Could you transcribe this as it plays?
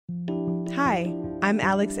Hi, I'm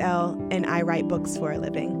Alex L., and I write books for a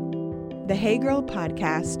living. The Hey Girl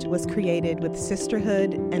podcast was created with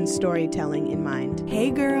sisterhood and storytelling in mind. Hey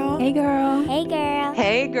girl. Hey girl. Hey girl.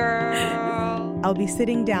 Hey girl. I'll be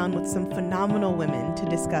sitting down with some phenomenal women to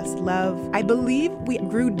discuss love. I believe we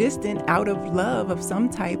grew distant out of love of some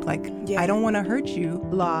type, I don't want to hurt you.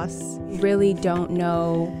 Loss. Really don't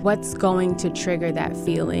know what's going to trigger that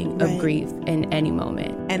feeling of grief in any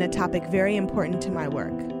moment. And a topic very important to my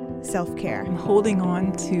work, self-care. I'm holding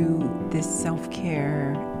on to this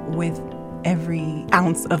self-care with every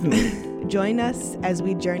ounce of me. Join us as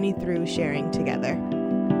we journey through sharing together.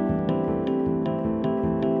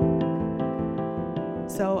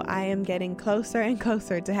 So I am getting closer and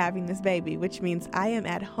closer to having this baby, which means I am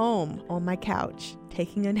at home on my couch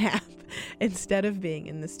taking a nap instead of being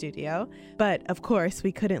in the studio. But of course,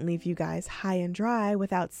 we couldn't leave you guys high and dry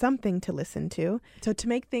without something to listen to. So to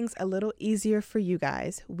make things a little easier for you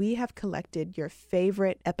guys, we have collected your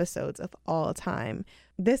favorite episodes of all time.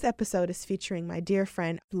 This episode is featuring my dear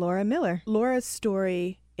friend, Laura Miller. Laura's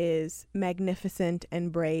story is magnificent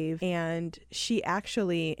and brave, and she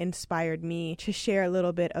actually inspired me to share a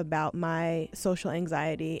little bit about my social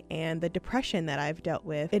anxiety and the depression that I've dealt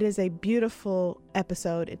with. It is a beautiful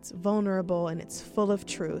episode. It's vulnerable and it's full of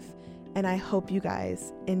truth, and I hope you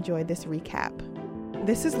guys enjoy this recap.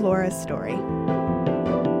 This is Laura's story.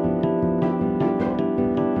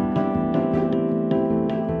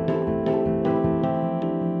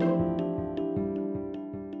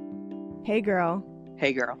 Hey girl.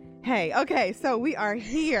 Hey girl. Hey, okay, so we are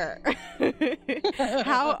here.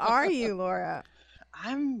 How are you, Laura?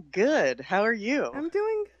 I'm good. How are you? I'm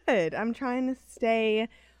doing good. I'm trying to stay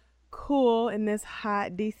cool in this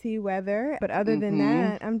hot DC weather, but other than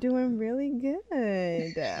that, I'm doing really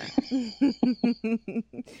good.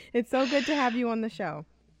 It's so good to have you on the show.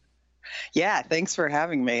 Yeah, thanks for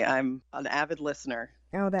having me. I'm an avid listener.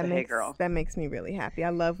 Oh, that makes me really happy. I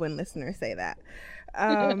love when listeners say that.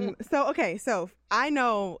 So I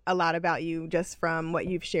know a lot about you just from what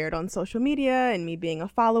you've shared on social media and me being a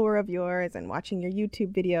follower of yours and watching your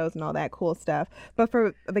YouTube videos and all that cool stuff. But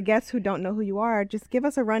for the guests who don't know who you are, just give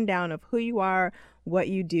us a rundown of who you are, what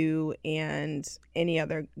you do, and any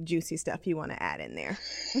other juicy stuff you want to add in there.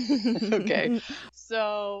 Okay.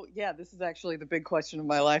 So, yeah, this is actually the big question of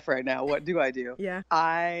my life right now. What do I do? Yeah.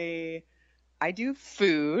 I do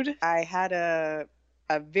food. I had a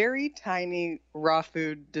very tiny raw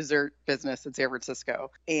food dessert business in San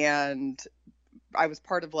Francisco. And I was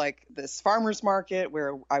part of this farmer's market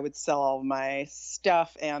where I would sell all of my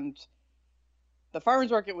stuff. And the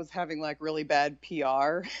farmer's market was having really bad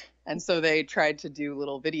PR. And so they tried to do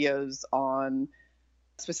little videos on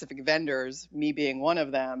specific vendors, me being one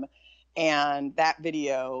of them. And that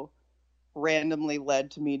video randomly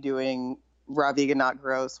led to me doing Raw Vegan Not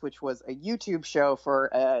Gross, which was a YouTube show for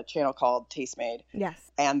a channel called Tastemade. Yes.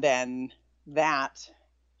 And then that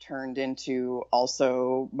turned into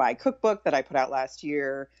also my cookbook that I put out last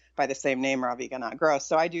year by the same name, Raw Vegan Not Gross.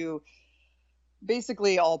 So I do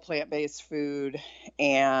basically all plant-based food,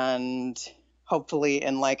 and hopefully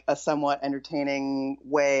in a somewhat entertaining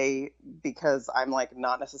way, because I'm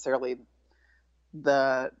not necessarily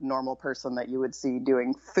the normal person that you would see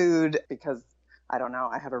doing food, because I don't know,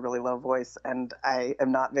 I have a really low voice and I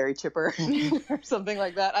am not very chipper or something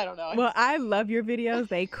like that. I don't know. Well, I love your videos.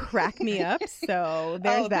 They crack me up. So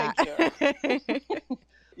there's that. Thank you.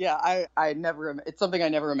 Yeah, it's something I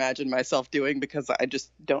never imagined myself doing because I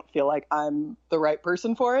just don't feel like I'm the right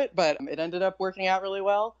person for it, but it ended up working out really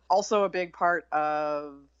well. Also, a big part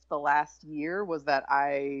of the last year was that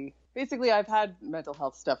I've had mental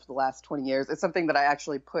health stuff for the last 20 years. It's something that I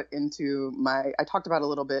actually put into I talked about a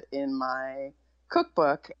little bit in my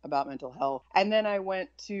cookbook about mental health. And then I went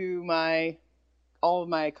to all of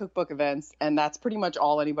my cookbook events, and that's pretty much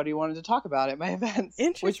all anybody wanted to talk about at my events,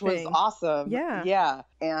 which was awesome. Yeah.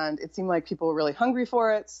 And it seemed like people were really hungry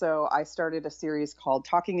for it. So I started a series called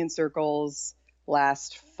Talking in Circles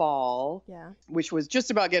last fall, which was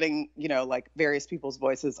just about getting, various people's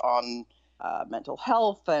voices on mental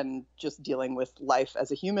health and just dealing with life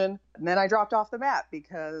as a human. And then I dropped off the map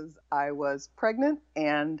because I was pregnant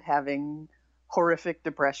and having horrific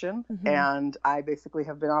depression, and I basically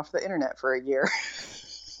have been off the internet for a year.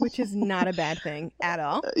 Which is not a bad thing at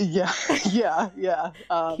all. Yeah.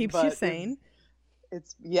 Keeps you sane.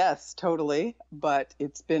 Yes, totally. But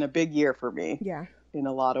it's been a big year for me. Yeah. In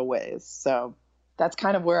a lot of ways. So that's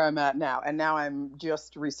kind of where I'm at now. And now I'm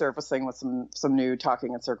just resurfacing with some new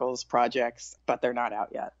Talking in Circles projects, but they're not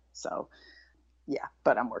out yet. So yeah,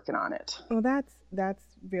 but I'm working on it. Well, that's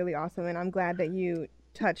really awesome. And I'm glad that you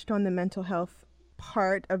touched on the mental health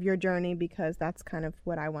part of your journey because that's kind of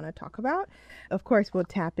what I want to talk about. Of course, we'll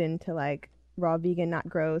tap into like raw vegan, not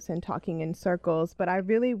gross, and talking in circles, but I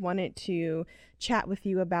really wanted to chat with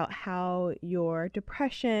you about how your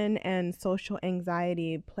depression and social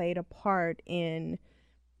anxiety played a part in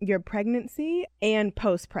your pregnancy and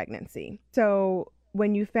post-pregnancy. So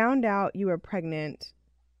when you found out you were pregnant,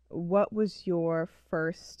 what was your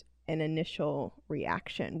first and initial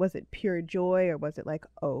reaction? Was it pure joy or was it like,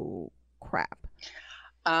 oh crap?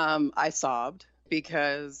 I sobbed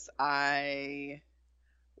because I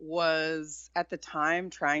was at the time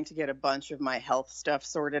trying to get a bunch of my health stuff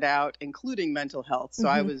sorted out, including mental health. So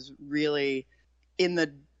I was really in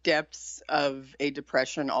the depths of a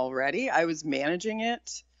depression already. I was managing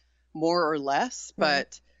it more or less,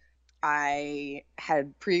 but I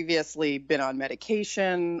had previously been on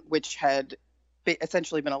medication, which had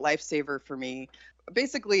essentially been a lifesaver for me.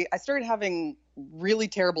 Basically, I started having really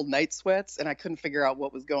terrible night sweats and I couldn't figure out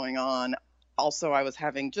what was going on. Also, I was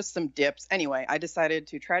having just some dips. Anyway, I decided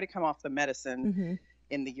to try to come off the medicine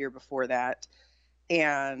in the year before that.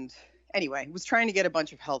 And anyway, was trying to get a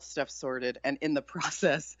bunch of health stuff sorted and in the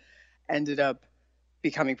process ended up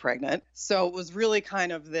becoming pregnant. So it was really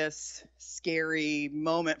kind of this scary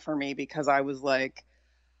moment for me because I was like,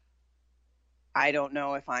 I don't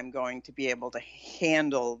know if I'm going to be able to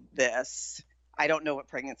handle this. I don't know what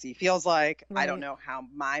pregnancy feels like. I don't know how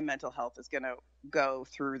my mental health is going to go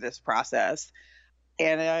through this process.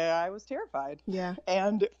 And I was terrified. Yeah.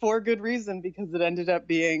 And for good reason, because it ended up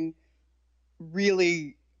being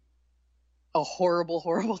really a horrible,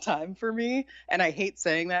 horrible time for me. And I hate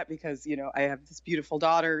saying that because, you know, I have this beautiful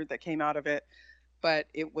daughter that came out of it. But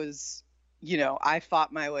it was, you know, I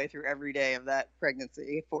fought my way through every day of that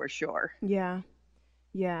pregnancy for sure. Yeah.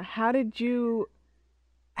 Yeah. How did you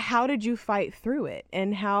fight through it?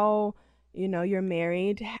 And how, you know, you're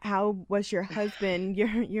married. How was your husband?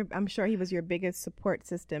 I'm sure he was your biggest support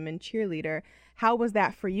system and cheerleader. How was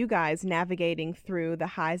that for you guys navigating through the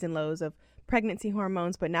highs and lows of pregnancy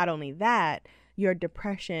hormones, but not only that, your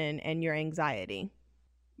depression and your anxiety?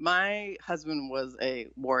 My husband was a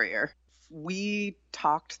warrior. We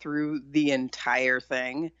talked through the entire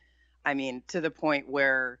thing. I mean, to the point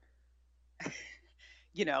where,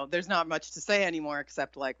 you know, there's not much to say anymore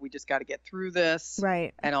except like, we just got to get through this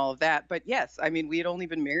and all of that. But yes, I mean, we had only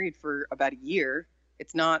been married for about a year.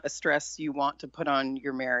 It's not a stress you want to put on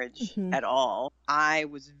your marriage at all.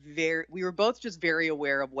 We were both just very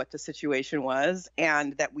aware of what the situation was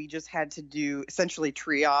and that we just had to do essentially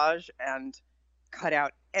triage and cut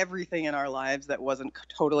out everything in our lives that wasn't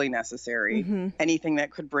totally necessary. Anything that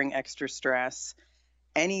could bring extra stress,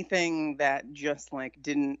 anything that just like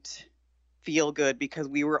didn't feel good because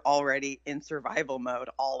we were already in survival mode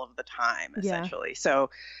all of the time, essentially. So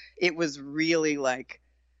it was really like,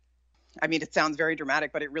 I mean, it sounds very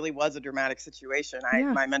dramatic, but it really was a dramatic situation.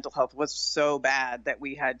 My mental health was so bad that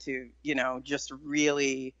we had to, you know, just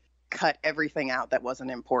really cut everything out that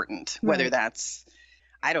wasn't important, whether that's,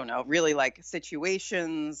 I don't know, really like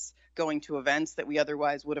situations, going to events that we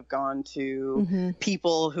otherwise would have gone to,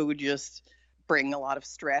 people who would just bring a lot of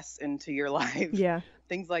stress into your life. Yeah.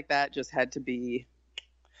 Things like that just had to be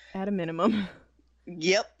at a minimum.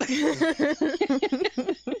 Yep.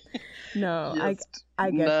 No,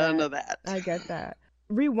 I get none of that. I get that.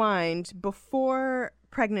 Rewind, before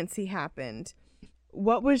pregnancy happened,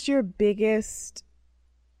 what was your biggest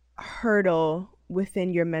hurdle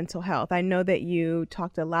within your mental health? I know that you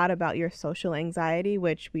talked a lot about your social anxiety,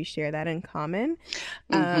 which we share that in common.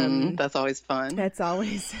 That's always fun. That's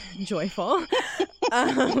always joyful.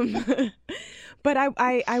 But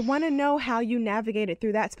I want to know how you navigated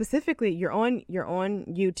through that. Specifically, you're on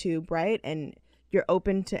YouTube, right? And you're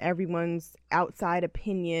open to everyone's outside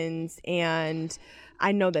opinions. And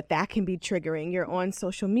I know that can be triggering. You're on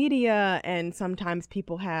social media and sometimes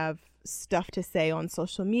people have stuff to say on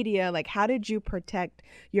social media. Like, how did you protect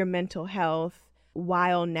your mental health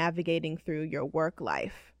while navigating through your work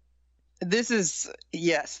life? This is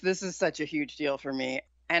such a huge deal for me.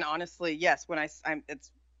 And honestly, yes, when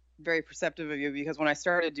it's very perceptive of you because when I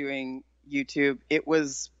started doing YouTube, it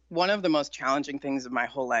was one of the most challenging things of my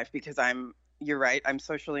whole life because you're right, I'm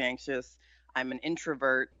socially anxious. I'm an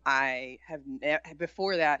introvert. I have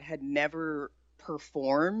before that had never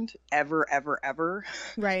performed ever.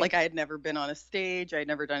 Right. Like I had never been on a stage. I had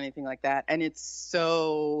never done anything like that. And it's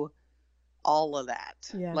so all of that.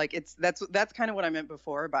 Yeah. Like that's kind of what I meant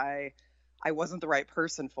before by I wasn't the right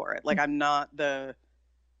person for it. Like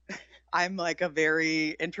I'm like a very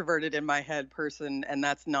introverted in my head person, and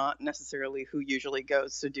that's not necessarily who usually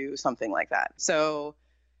goes to do something like that. So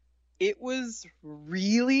it was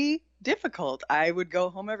really difficult. I would go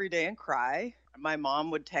home every day and cry. my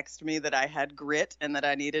mom would text me that I had grit and that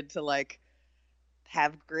I needed to like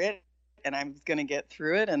have grit and I was going to get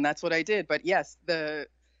through it. And that's what I did. But yes,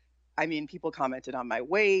 people commented on my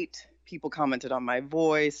weight, people commented on my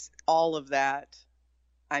voice, all of that.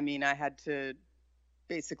 I mean, I had to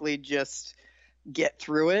basically just get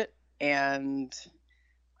through it. And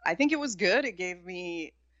I think it was good. It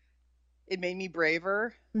made me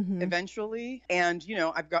braver eventually. And,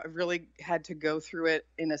 I've really had to go through it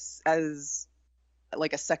as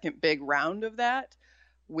like a second big round of that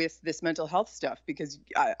with this mental health stuff, because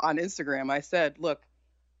on Instagram, I said, look,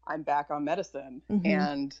 I'm back on medicine.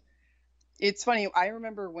 And it's funny. I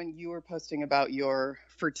remember when you were posting about your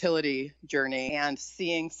fertility journey and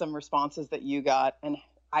seeing some responses that you got, and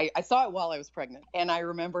I saw it while I was pregnant. And I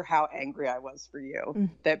remember how angry I was for you,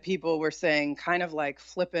 that people were saying kind of like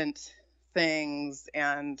flippant things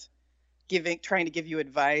and trying to give you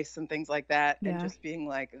advice and things like that. And just being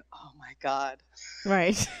like, oh my God.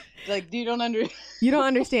 Right. Like, you don't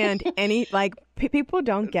understand any, like, people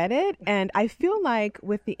don't get it. And I feel like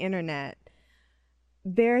with the internet,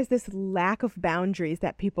 there's this lack of boundaries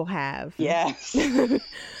that people have. Yes.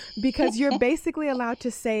 Because you're basically allowed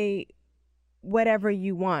to say whatever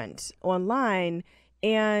you want online.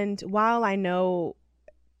 And while I know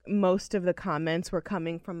most of the comments were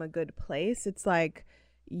coming from a good place, it's like,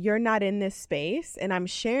 you're not in this space, and I'm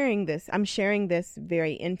sharing this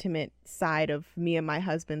very intimate side of me and my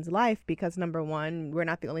husband's life, because number one, we're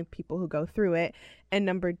not the only people who go through it, and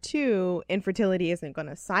number two, infertility isn't going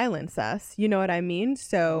to silence us, you know what I mean?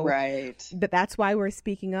 So right, that's why we're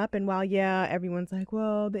speaking up. And while everyone's like,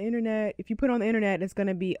 well, the internet, if you put on the internet, it's going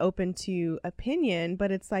to be open to opinion, but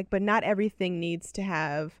it's like, but not everything needs to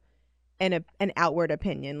have an outward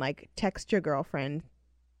opinion. Like, text your girlfriend,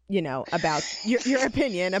 about your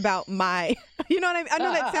opinion about my, you know what I mean? I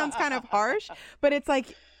know that sounds kind of harsh, but it's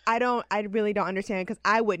like, I really don't understand, because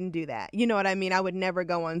I wouldn't do that. You know what I mean? I would never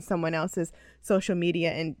go on someone else's social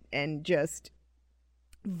media and just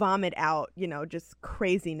vomit out, just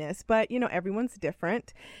craziness. But, everyone's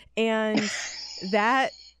different. And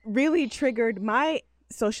that really triggered my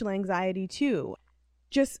social anxiety too.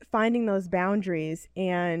 Just finding those boundaries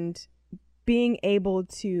and being able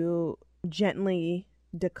to gently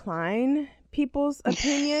decline people's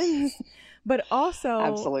opinions, but also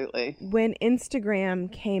absolutely, when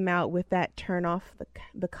Instagram came out with that turn off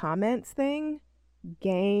the comments thing,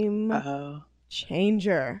 game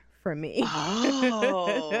changer for me.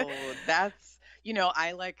 That's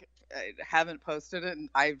I haven't posted it, and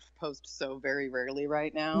I've posted so very rarely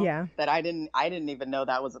right now that I didn't even know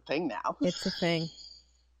that was a thing now. It's a thing.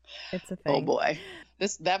 Oh boy,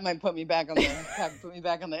 that might put me back on the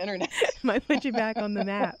internet. Might put you back on the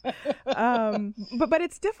map. But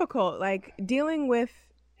it's difficult, like dealing with.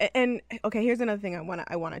 And okay, here's another thing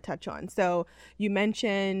I want to touch on. So you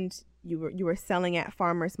mentioned you were selling at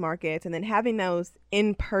farmers markets, and then having those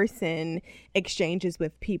in-person exchanges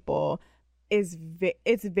with people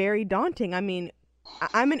it's very daunting. I mean,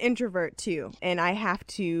 I'm an introvert too, and I have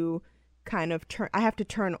to turn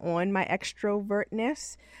on my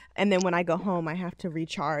extrovertness, and then when I go home I have to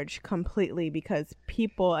recharge completely, because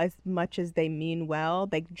people, as much as they mean well,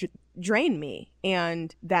 they drain me.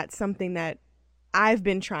 And that's something that I've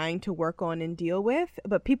been trying to work on and deal with.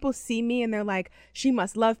 But people see me and they're like, she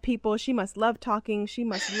must love people, she must love talking, she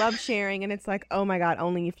must love sharing. And it's like, oh my God,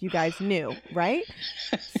 only if you guys knew, right?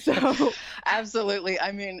 So absolutely.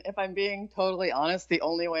 I mean, if I'm being totally honest, the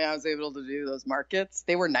only way I was able to do those markets,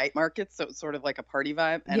 they were night markets, so it was sort of like a party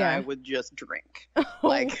vibe, and I would just drink.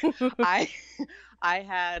 Like I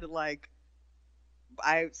had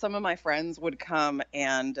some of my friends would come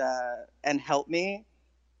and help me,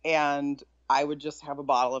 and I would just have a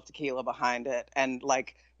bottle of tequila behind it. And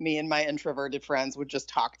like, me and my introverted friends would just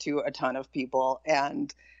talk to a ton of people.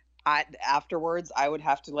 And afterwards I would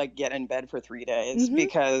have to get in bed for 3 days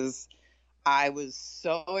because I was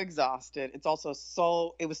so exhausted. It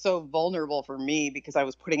was so vulnerable for me, because I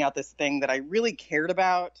was putting out this thing that I really cared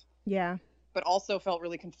about. Yeah. But also felt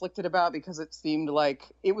really conflicted about, because it seemed like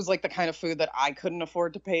it was like the kind of food that I couldn't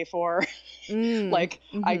afford to pay for. I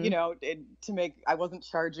wasn't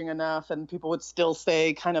charging enough, and people would still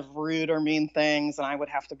say kind of rude or mean things, and I would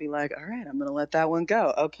have to be like, all right, I'm going to let that one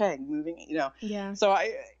go. Okay, moving, Yeah. So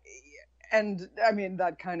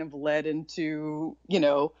that kind of led into,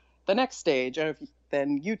 the next stage of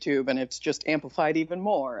then YouTube, and it's just amplified even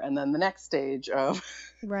more. And then the next stage of,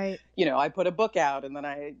 right. I put a book out, and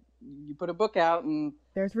then you put a book out, and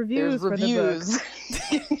there's reviews. For the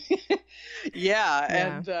book.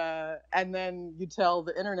 Yeah. And then you tell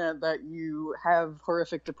the internet that you have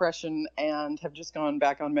horrific depression and have just gone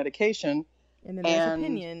back on medication, And then there's and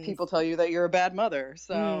opinions. people tell you that you're a bad mother.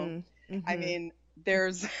 So, Mm-hmm. I mean,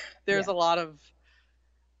 there's a lot of,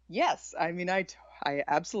 yes, I mean, I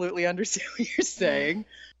absolutely understand what you're saying.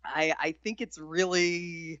 I think it's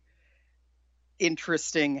really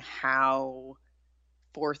interesting how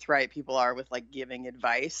forthright people are with like giving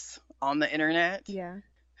advice on the internet. Yeah.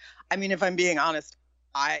 I mean, if I'm being honest,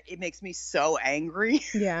 it makes me so angry.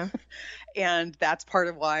 Yeah. And that's part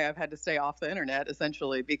of why I've had to stay off the internet,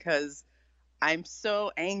 essentially, because I'm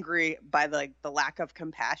so angry by the lack of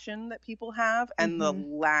compassion that people have and the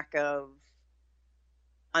lack of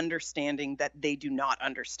understanding that they do not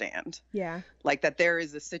understand. Yeah. Like that there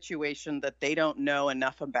is a situation that they don't know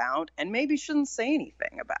enough about and maybe shouldn't say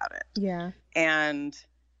anything about it. Yeah. And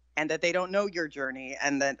that they don't know your journey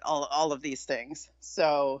and that all of these things.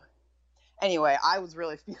 So anyway, I was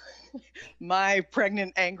really feeling my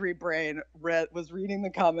pregnant, angry brain was reading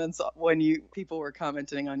the comments when people were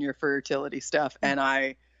commenting on your fertility stuff. And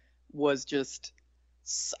I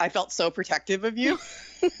felt so protective of you.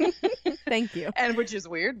 Thank you. And which is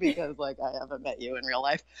weird because like I haven't met you in real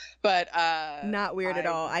life, but not weird at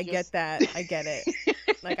all. I get that. I get it.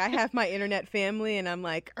 Like I have my internet family and I'm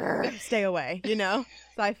like, stay away, you know?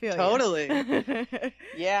 So I feel totally. You.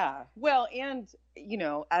 Yeah. Well, and you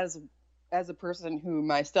know, as a person who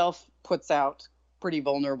myself puts out pretty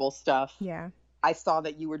vulnerable stuff. Yeah. I saw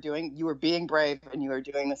that you were being brave and you were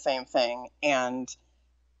doing the same thing. And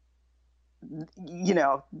you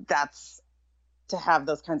know, that's to have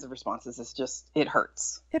those kinds of responses is just, it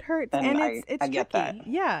hurts. It hurts. And it's I tricky. get that.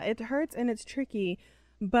 Yeah, it hurts and it's tricky.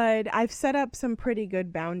 But I've set up some pretty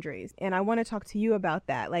good boundaries. And I want to talk to you about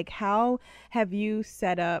that. Like, how have you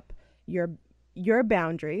set up your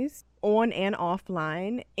boundaries on and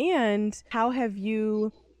offline? And how have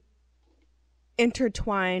you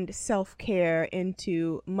intertwined self-care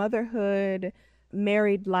into motherhood,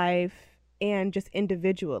 married life, and just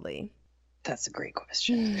individually? That's a great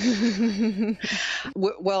question.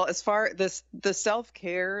 Well, as far as the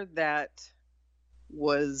self-care that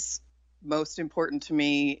was most important to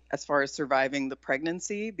me as far as surviving the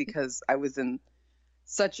pregnancy, because I was in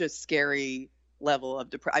such a scary level of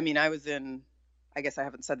depression. I mean, I guess I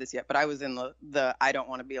haven't said this yet, but I was in the I don't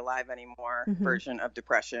want to be alive anymore version of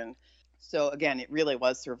depression. So again, it really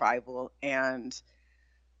was survival. And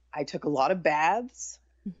I took a lot of baths.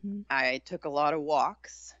 I took a lot of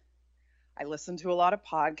walks. I listened to a lot of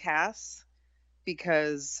podcasts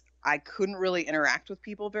because I couldn't really interact with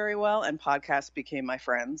people very well, and podcasts became my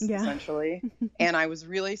friends, essentially. And I was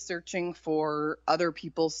really searching for other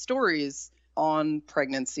people's stories on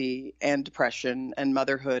pregnancy and depression and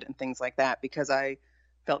motherhood and things like that, because I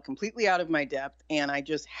felt completely out of my depth and I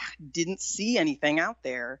just didn't see anything out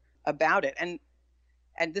there about it. And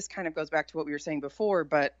this kind of goes back to what we were saying before,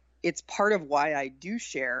 but it's part of why I do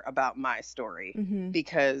share about my story,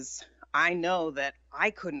 because I know that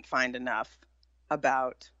I couldn't find enough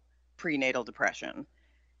about prenatal depression.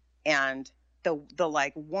 And the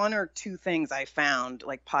like one or two things I found,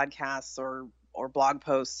 like podcasts or blog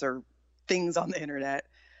posts or things on the internet,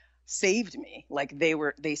 saved me. Like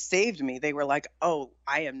they saved me. They were like, oh,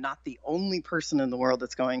 I am not the only person in the world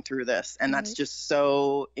that's going through this. And that's just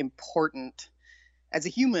so important as a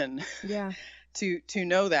human to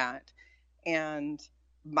know that. And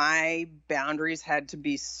my boundaries had to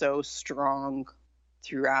be so strong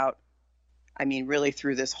throughout, I mean, really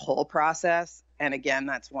through this whole process. And again,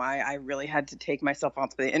 that's why I really had to take myself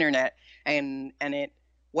off the internet. And it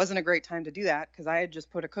wasn't a great time to do that because I had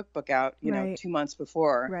just put a cookbook out, you know, 2 months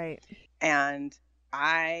before. Right. And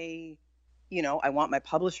I want my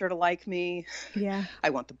publisher to like me. Yeah.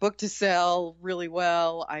 I want the book to sell really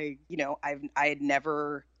well. I had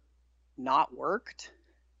never not worked.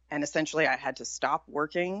 And essentially I had to stop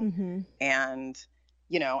working. And,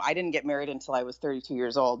 I didn't get married until I was 32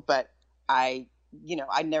 years old, but I'd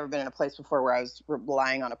never been in a place before where I was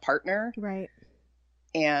relying on a partner. Right.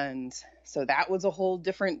 And so that was a whole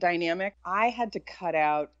different dynamic. I had to cut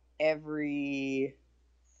out everything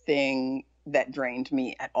that drained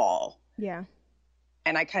me at all. Yeah.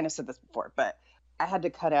 And I kind of said this before, but I had to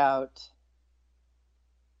cut out,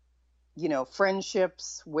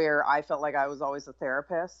 friendships where I felt like I was always a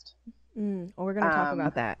therapist. We're going to talk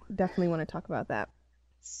about that. Definitely want to talk about that.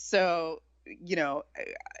 So, it's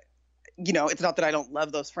not that I don't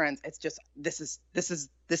love those friends. It's just, this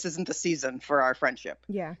isn't the season for our friendship.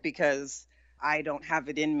 Yeah. Because I don't have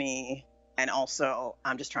it in me. And also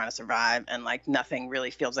I'm just trying to survive, and like nothing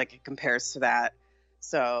really feels like it compares to that.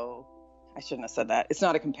 So I shouldn't have said that. It's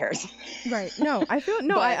not a comparison. Right. No, I feel,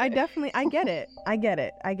 no, but, I definitely, I get it. I get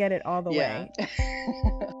it all the way.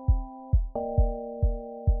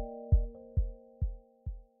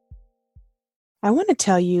 I want to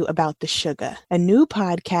tell you about The Sugar, a new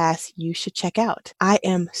podcast you should check out. I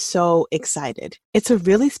am so excited. It's a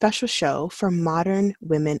really special show for modern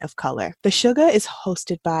women of color. The Sugar is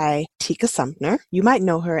hosted by Tika Sumner. You might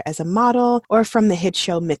know her as a model or from the hit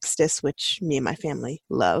show Mixedest, which me and my family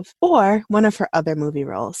love, or one of her other movie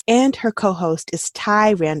roles. And her co-host is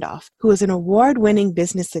Ty Randolph, who is an award-winning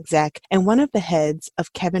business exec and one of the heads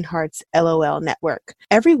of Kevin Hart's LOL network.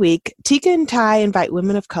 Every week, Tika and Ty invite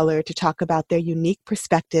women of color to talk about their unique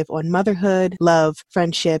perspective on motherhood, love,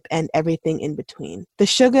 friendship, and everything in between. The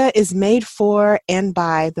Sugar is made for and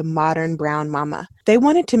by the modern brown mama. They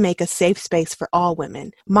wanted to make a safe space for all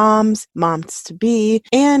women, moms, moms-to-be,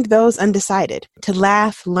 and those undecided, to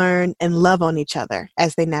laugh, learn, and love on each other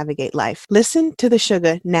as they navigate life. Listen to The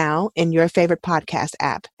Sugar now in your favorite podcast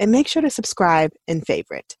app, and make sure to subscribe and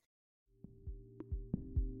favorite.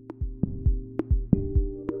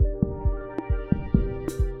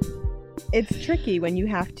 It's tricky when you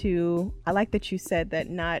have to, I like that you said that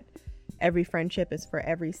not every friendship is for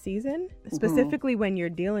every season, specifically when you're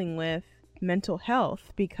dealing with mental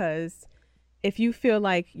health, because if you feel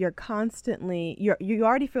like you're constantly, you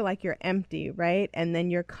already feel like you're empty, right? And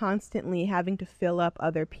then you're constantly having to fill up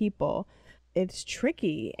other people. It's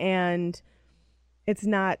tricky, and it's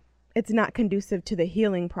not conducive to the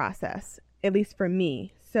healing process, at least for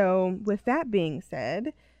me. So with that being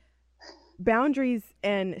said, boundaries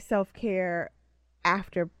and self-care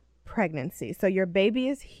after pregnancy. So your baby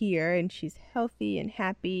is here and she's healthy and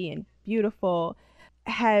happy and beautiful.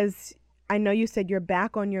 I know you said you're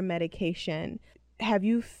back on your medication. Have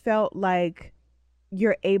you felt like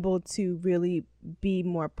you're able to really be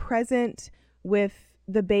more present with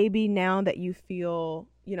the baby now that you feel,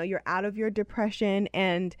 you're out of your depression?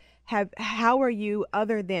 And how are you,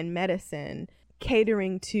 other than medicine,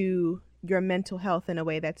 catering to your mental health in a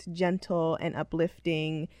way that's gentle and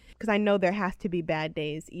uplifting? Because I know there has to be bad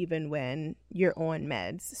days even when you're on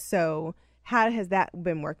meds. So how has that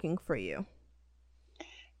been working for you?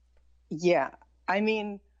 Yeah, I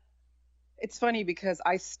mean, it's funny because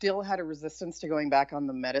I still had a resistance to going back on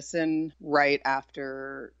the medicine right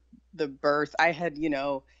after the birth. I had,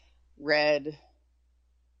 read,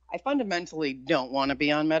 I fundamentally don't want to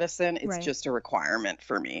be on medicine. It's just a requirement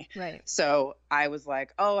for me. Right. So I was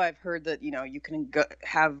like, oh, I've heard that, you can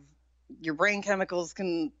have your brain chemicals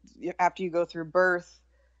after you go through birth,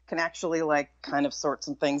 can actually kind of sort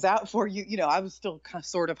some things out for you. I was still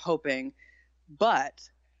sort of hoping, but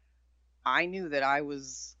I knew that I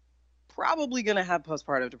was probably going to have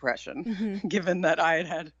postpartum depression, given that I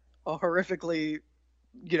had a horrifically,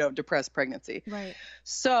 depressed pregnancy. Right.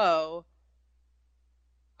 So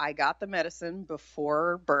I got the medicine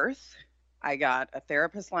before birth. I got a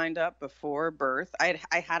therapist lined up before birth. I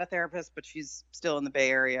had a therapist, but she's still in the Bay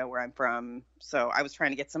Area where I'm from. So I was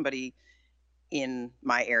trying to get somebody in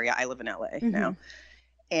my area. I live in LA now.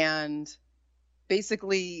 And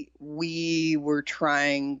basically we were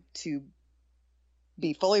trying to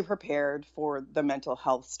be fully prepared for the mental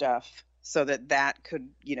health stuff so that could,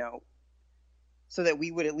 so that we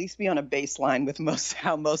would at least be on a baseline with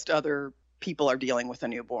how most other people are dealing with a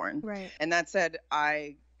newborn. Right. And that said,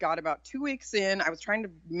 I got about 2 weeks in. I was trying to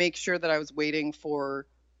make sure that I was waiting for,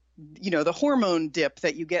 the hormone dip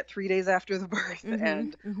that you get 3 days after the birth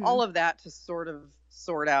and all of that to sort of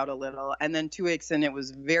sort out a little. And then 2 weeks in, it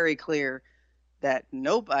was very clear that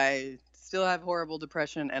nope, I still have horrible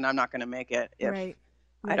depression and I'm not going to make it if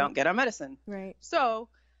I don't get on medicine. Right. So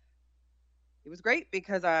it was great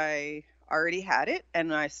because I already had it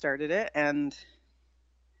and I started it, and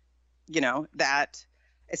that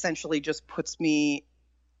essentially just puts me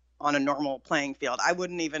on a normal playing field. I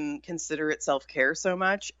wouldn't even consider it self-care so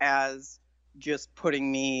much as just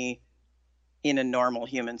putting me in a normal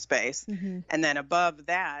human space. And then above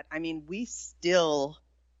that, I mean, we still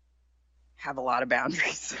have a lot of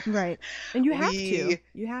boundaries. Right. And you have to.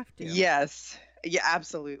 You have to. Yes. Yeah,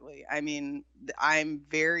 absolutely. I mean, I'm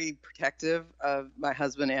very protective of my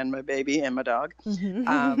husband and my baby and my dog.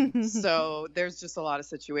 So there's just a lot of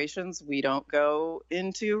situations we don't go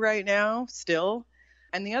into right now still.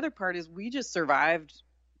 And the other part is we just survived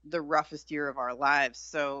the roughest year of our lives.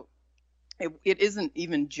 So it isn't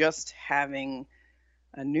even just having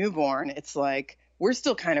a newborn. It's like we're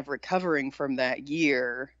still kind of recovering from that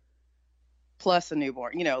year plus a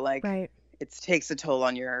newborn, it takes a toll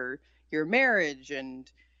on your marriage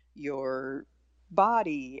and your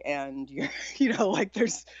body and your,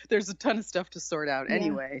 there's a ton of stuff to sort out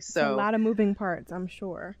anyway. So it's a lot of moving parts, I'm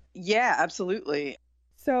sure. Yeah, absolutely.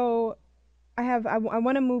 So I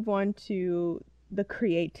want to move on to the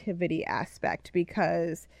creativity aspect,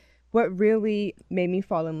 because what really made me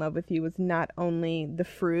fall in love with you was not only the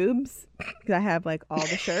frubes, because I have like all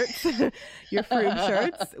the shirts, your frube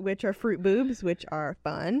shirts, which are fruit boobs, which are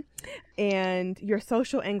fun, and your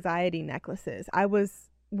social anxiety necklaces.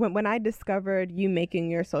 When I discovered you making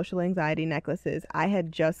your social anxiety necklaces, I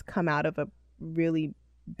had just come out of a really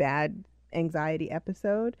bad anxiety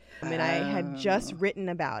episode. And I had just written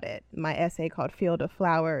about it, my essay called Field of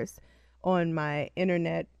Flowers, on my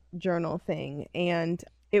internet journal thing. And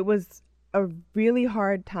it was a really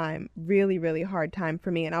hard time, really, really hard time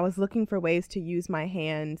for me. And I was looking for ways to use my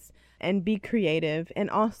hands and be creative and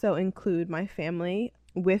also include my family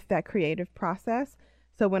with that creative process.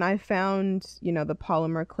 So when I found, the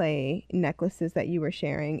polymer clay necklaces that you were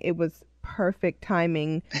sharing, it was perfect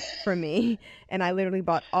timing for me. And I literally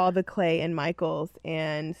bought all the clay in Michael's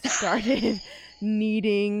and started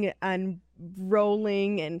kneading and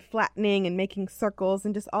rolling and flattening and making circles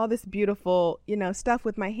and just all this beautiful, stuff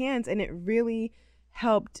with my hands. And it really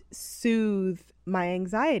helped soothe my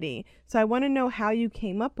anxiety. So I want to know how you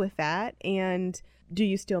came up with that, and do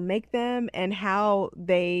you still make them, and how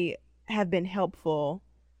they have been helpful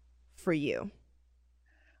for you?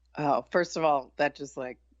 Oh, first of all, that just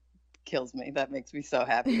like kills me. That makes me so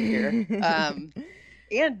happy to hear.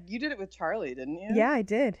 And you did it with Charlie, didn't you? Yeah, I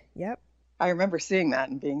did. Yep. I remember seeing that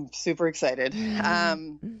and being super excited.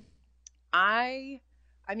 I've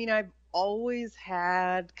always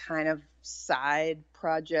had kind of side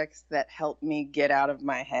projects that help me get out of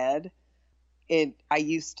my head. I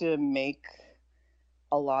used to make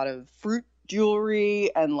a lot of fruit jewelry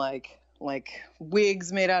and like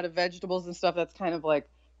wigs made out of vegetables and stuff. That's kind of like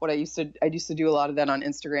what I used to do a lot of that on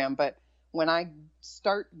Instagram. But when I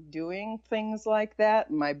start doing things like that,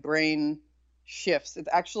 my brain shifts.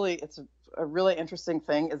 It's a really interesting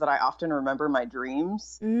thing is that I often remember my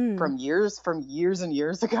dreams from years and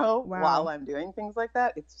years ago. Wow. While I'm doing things like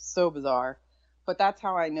that. It's so bizarre. But that's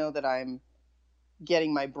how I know that I'm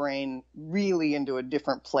getting my brain really into a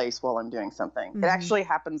different place while I'm doing something. It actually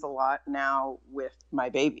happens a lot now with my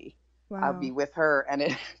baby. Wow. I'll be with her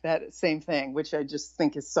and that same thing, which I just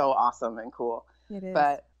think is so awesome and cool. It is.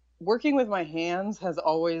 But working with my hands has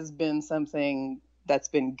always been something that's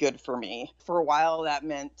been good for me. For a while, that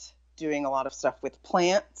meant doing a lot of stuff with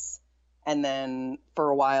plants. And then for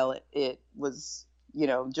a while, it was,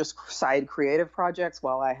 just side creative projects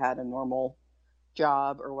while I had a normal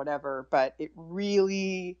job or whatever. But it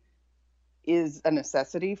really is a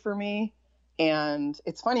necessity for me. And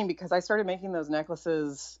it's funny because I started making those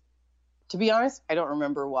necklaces. To be honest, I don't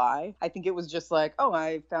remember why. I think it was just like, oh,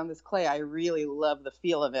 I found this clay. I really love the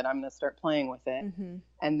feel of it. I'm going to start playing with it.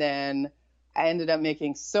 And then I ended up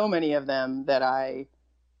making so many of them that I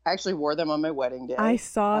actually wore them on my wedding day. I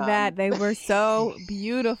saw that. They were so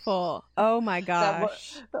beautiful. Oh my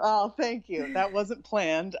gosh. Oh, thank you. That wasn't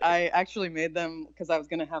planned. I actually made them because I was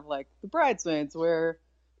going to have like the bridesmaids wear.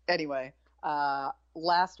 Anyway,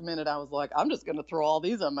 last minute I was like, I'm just going to throw all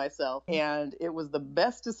these on myself. And it was the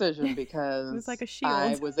best decision because it was like a shield.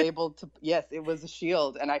 I was able to, yes, it was a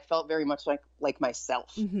shield. And I felt very much like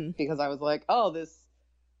myself because I was like, oh, this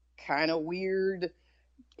kind of weird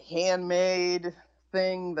handmade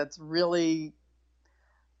thing that's really,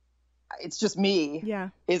 it's just me,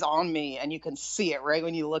 is on me, and you can see it right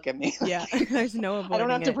when you look at me. There's no avoiding I don't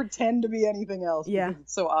have to pretend to be anything else because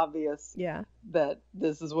it's so obvious that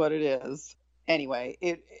this is what it is. Anyway,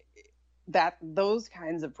 those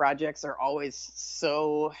kinds of projects are always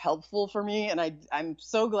so helpful for me, and I'm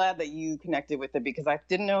so glad that you connected with it because I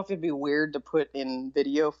didn't know if it'd be weird to put in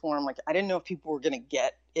video form. Like I didn't know if people were gonna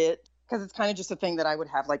get it. Because it's kind of just a thing that I would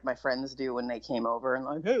have like my friends do when they came over and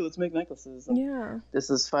like, hey, let's make necklaces. And this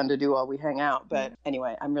is fun to do while we hang out. But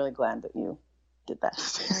anyway, I'm really glad that you did that.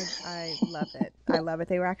 I love it. I love it.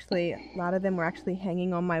 They were actually, a lot of them were actually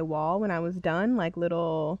hanging on my wall when I was done, like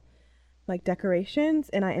little like decorations.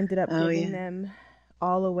 And I ended up giving them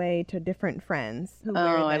all away to different friends who wear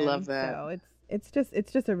them. I love that. So it's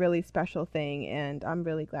just a really special thing. And I'm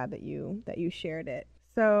really glad that you shared it.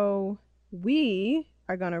 So we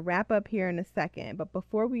are going to wrap up here in a second, but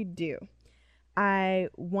before we do, I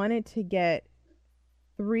wanted to get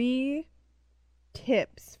 3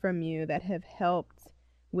 tips from you that have helped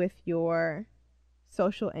with your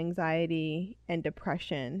social anxiety and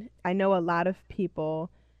depression. I know a lot of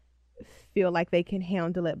people feel like they can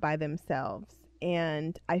handle it by themselves,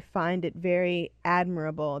 and I find it very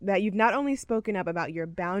admirable that you've not only spoken up about your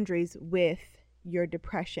boundaries with your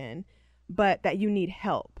depression, but that you need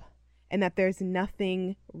help. And that there's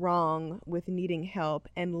nothing wrong with needing help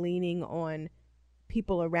and leaning on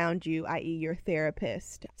people around you, i.e. your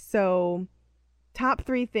therapist. So top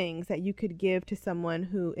 3 things that you could give to someone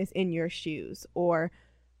who is in your shoes or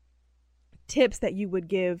tips that you would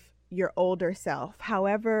give your older self,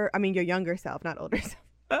 your younger self, not older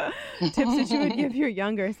self. Tips that you would give your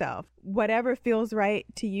younger self. Whatever feels right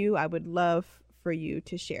to you, I would love for you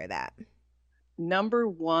to share that. Number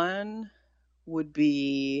one would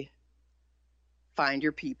be find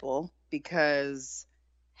your people, because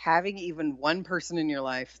having even one person in your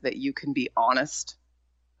life that you can be honest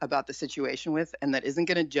about the situation with, and that isn't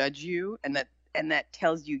going to judge you, and that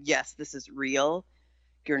tells you, yes, this is real,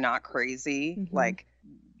 you're not crazy. Mm-hmm. Like,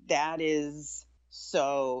 that is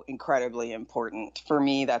so incredibly important. For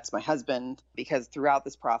me, that's my husband, because throughout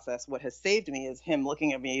this process, what has saved me is him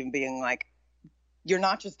looking at me and being like, you're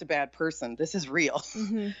not just a bad person. This is real.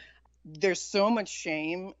 Mm-hmm. There's so much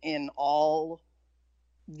shame in all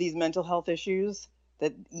these mental health issues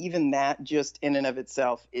that even that just in and of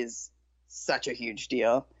itself is such a huge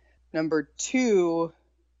deal. Number two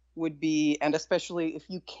would be, and especially if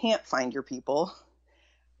you can't find your people,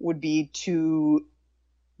 would be to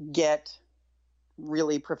get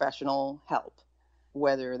really professional help,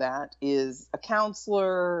 whether that is a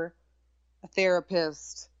counselor, a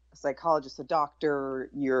therapist, a psychologist, a doctor,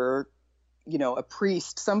 a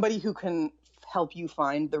priest, somebody who can help you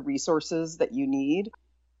find the resources that you need,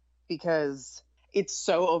 because it's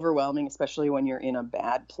so overwhelming, especially when you're in a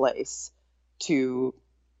bad place, to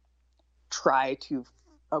try to,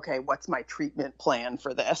 okay, what's my treatment plan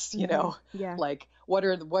for this? Yeah. Like, what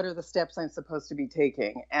are the steps I'm supposed to be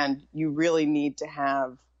taking? And you really need to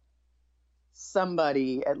have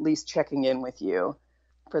somebody at least checking in with you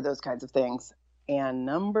for those kinds of things. And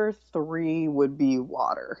number three would be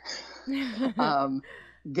water.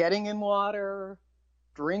 Getting in water,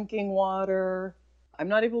 drinking water. I'm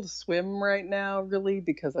not able to swim right now, really,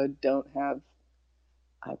 because I don't have,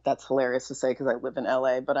 that's hilarious to say because I live in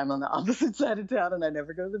LA, but I'm on the opposite side of town and I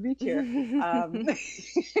never go to the beach here.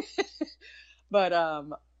 But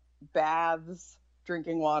baths,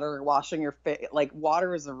 drinking water, washing your face, like,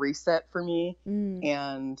 water is a reset for me.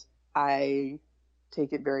 And I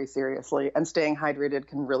take it very seriously. And staying hydrated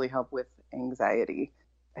can really help with anxiety.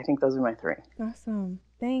 I think those are my three. Awesome.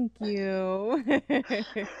 Thank you.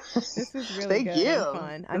 This was really Thank good you. and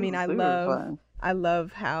fun. I mean, I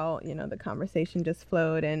love how, the conversation just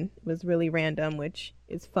flowed and was really random, which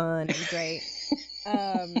is fun and great.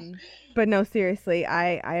 But no, seriously,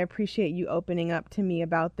 I appreciate you opening up to me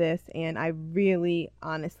about this. And I really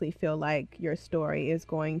honestly feel like your story is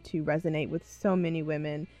going to resonate with so many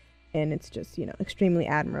women. And it's just, extremely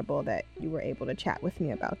admirable that you were able to chat with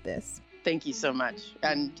me about this. Thank you so much.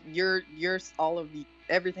 And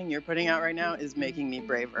everything you're putting out right now is making me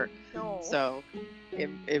braver. Oh. So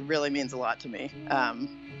it really means a lot to me.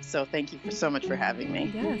 So thank you so much for having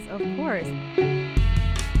me. Yes, of course.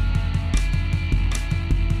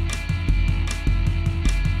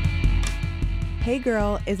 Hey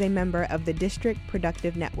Girl is a member of the District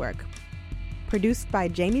Productive Network. Produced by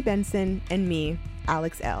Jamie Benson and me,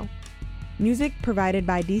 Alex L. Music provided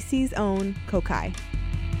by DC's own Kokai.